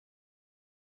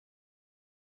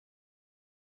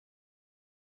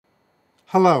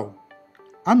Hello,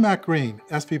 I'm Mack Greene,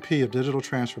 SVP of Digital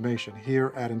Transformation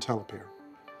here at IntelePeer.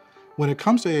 When it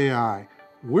comes to AI,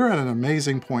 we're at an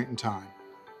amazing point in time.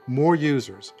 More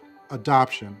users,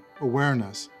 adoption,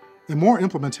 awareness, and more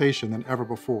implementation than ever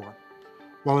before.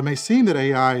 While it may seem that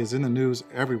AI is in the news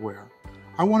everywhere,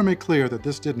 I want to make clear that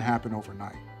this didn't happen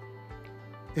overnight.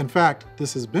 In fact,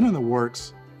 this has been in the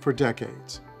works for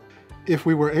decades. If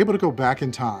we were able to go back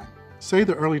in time, say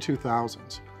the early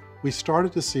 2000s, we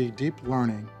started to see deep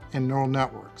learning in neural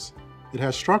networks. It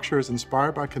has structures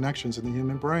inspired by connections in the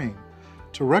human brain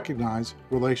to recognize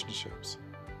relationships.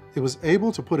 It was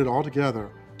able to put it all together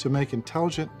to make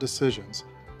intelligent decisions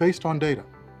based on data.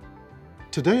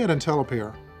 Today at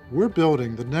IntelePeer, we're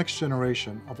building the next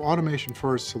generation of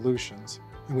automation-first solutions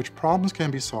in which problems can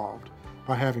be solved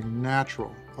by having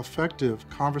natural, effective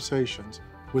conversations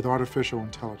with artificial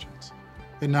intelligence.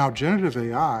 And now generative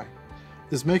AI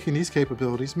is making these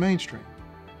capabilities mainstream.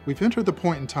 We've entered the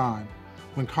point in time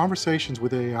when conversations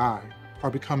with AI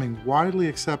are becoming widely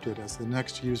accepted as the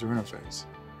next user interface.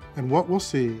 And what we'll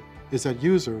see is that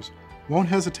users won't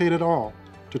hesitate at all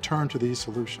to turn to these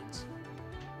solutions.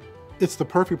 It's the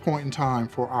perfect point in time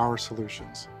for our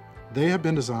solutions. They have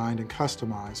been designed and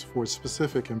customized for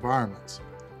specific environments.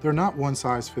 They're not one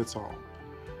size fits all.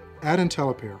 At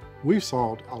IntelePeer, we've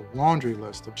solved a laundry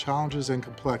list of challenges and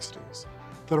complexities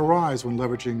that arise when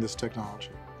leveraging this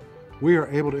technology. We are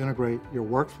able to integrate your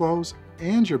workflows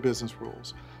and your business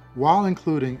rules while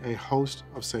including a host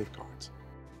of safeguards.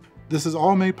 This is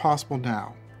all made possible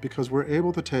now because we're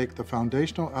able to take the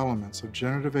foundational elements of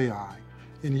generative AI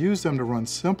and use them to run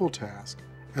simple tasks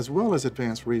as well as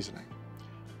advanced reasoning.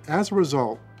 As a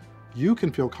result, you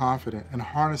can feel confident in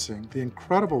harnessing the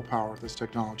incredible power of this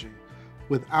technology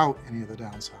without any of the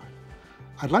downside.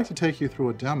 I'd like to take you through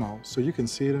a demo so you can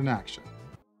see it in action.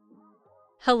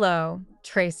 Hello,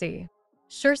 Tracy.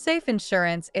 SureSafe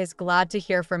Insurance is glad to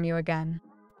hear from you again.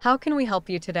 How can we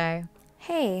help you today?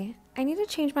 Hey, I need to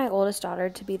change my oldest daughter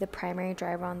to be the primary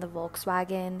driver on the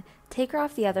Volkswagen, take her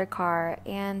off the other car,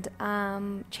 and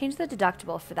change the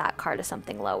deductible for that car to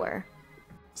something lower.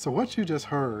 So what you just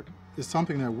heard is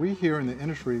something that we here in the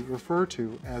industry refer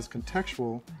to as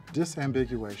contextual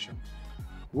disambiguation.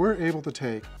 We're able to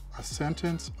take a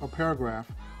sentence, a paragraph,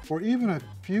 or even a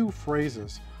few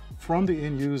phrases from the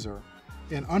end user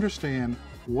and understand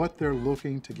what they're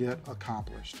looking to get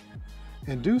accomplished,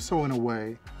 and do so in a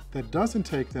way that doesn't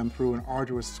take them through an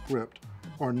arduous script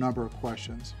or a number of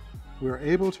questions. We're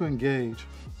able to engage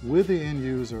with the end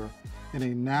user in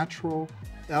a natural,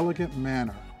 elegant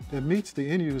manner that meets the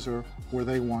end user where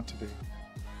they want to be.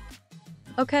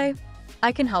 Okay,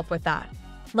 I can help with that.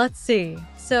 Let's see.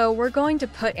 So we're going to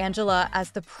put Angela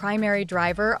as the primary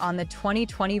driver on the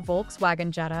 2020 Volkswagen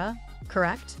Jetta,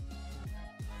 correct?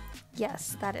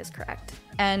 Yes, that is correct.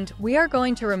 And we are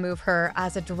going to remove her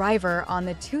as a driver on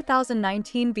the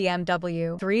 2019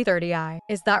 BMW 330i.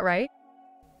 Is that right?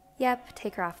 Yep,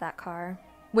 take her off that car.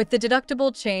 With the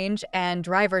deductible change and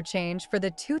driver change for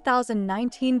the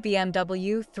 2019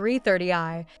 BMW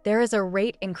 330i, there is a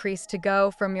rate increase to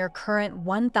go from your current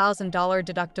 $1,000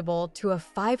 deductible to a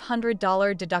 $500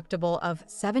 deductible of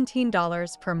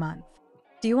 $17 per month.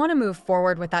 Do you want to move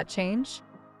forward with that change?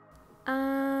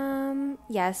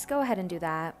 Yes, go ahead and do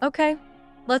that. Okay,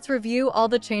 let's review all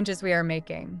the changes we are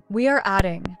making. We are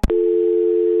adding. Ugh,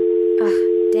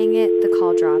 dang it, the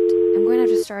call dropped. I'm going to have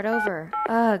to start over.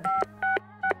 Ugh.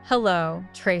 Hello,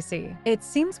 Tracy. It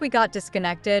seems we got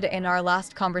disconnected in our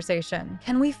last conversation.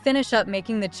 Can we finish up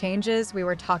making the changes we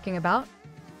were talking about?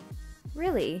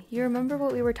 Really? You remember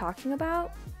what we were talking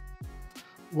about?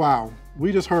 Wow,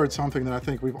 we just heard something that I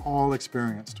think we've all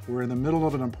experienced. We're in the middle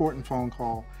of an important phone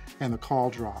call and the call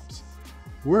drops.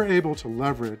 We're able to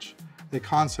leverage a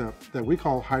concept that we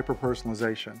call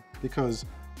hyper-personalization because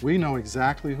we know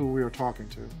exactly who we are talking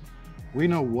to. We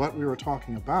know what we were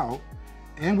talking about,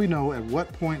 and we know at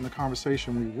what point in the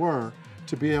conversation we were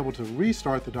to be able to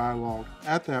restart the dialogue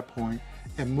at that point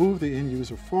and move the end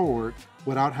user forward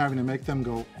without having to make them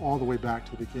go all the way back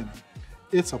to the beginning.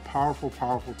 It's a powerful,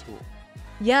 powerful tool.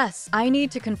 Yes, I need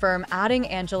to confirm adding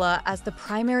Angela as the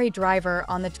primary driver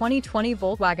on the 2020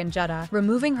 Volkswagen Jetta,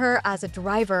 removing her as a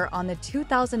driver on the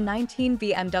 2019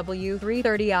 BMW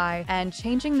 330i, and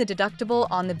changing the deductible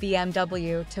on the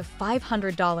BMW to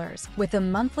 $500 with a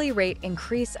monthly rate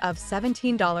increase of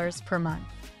 $17 per month.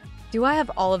 Do I have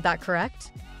all of that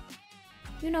correct?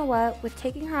 You know what? With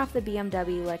taking her off the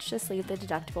BMW, let's just leave the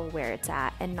deductible where it's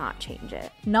at and not change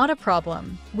it. Not a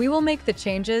problem. We will make the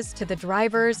changes to the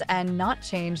drivers and not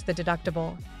change the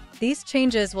deductible. These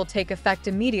changes will take effect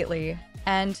immediately,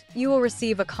 and you will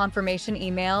receive a confirmation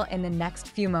email in the next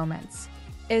few moments.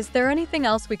 Is there anything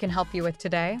else we can help you with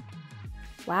today?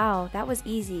 Wow, that was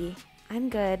easy. I'm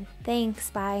good. Thanks,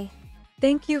 bye.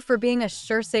 Thank you for being a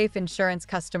SureSafe Insurance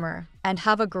customer, and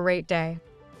have a great day.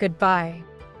 Goodbye.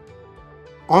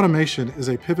 Automation is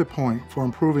a pivot point for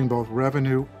improving both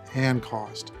revenue and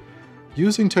cost.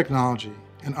 Using technology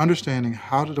and understanding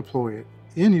how to deploy it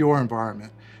in your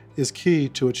environment is key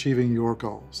to achieving your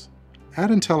goals. At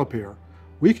IntelePeer,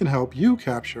 we can help you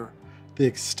capture the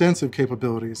extensive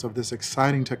capabilities of this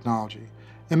exciting technology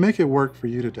and make it work for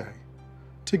you today.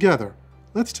 Together,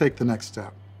 let's take the next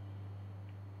step.